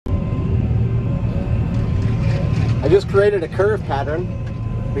I just created a curve pattern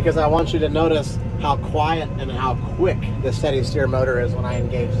because I want you to notice how quiet and how quick the SteadySteer motor is when I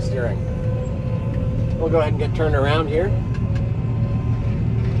engage the steering. We'll go ahead and get turned around here.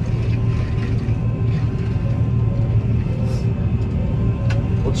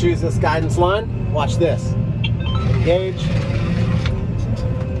 We'll choose this guidance line. Watch this. Engage.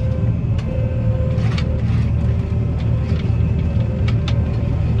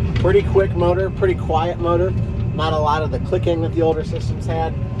 Pretty quick motor, pretty quiet motor. Not a lot of the clicking that the older systems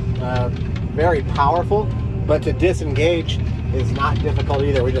had. Very powerful, but to disengage is not difficult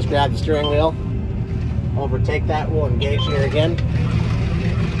either. We just grab the steering wheel, overtake that, we'll engage here again.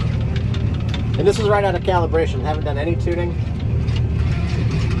 And this is right out of calibration, haven't done any tuning.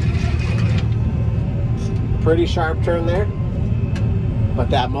 Pretty sharp turn there, but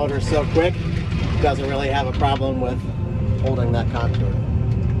that motor is so quick, doesn't really have a problem with holding that contour.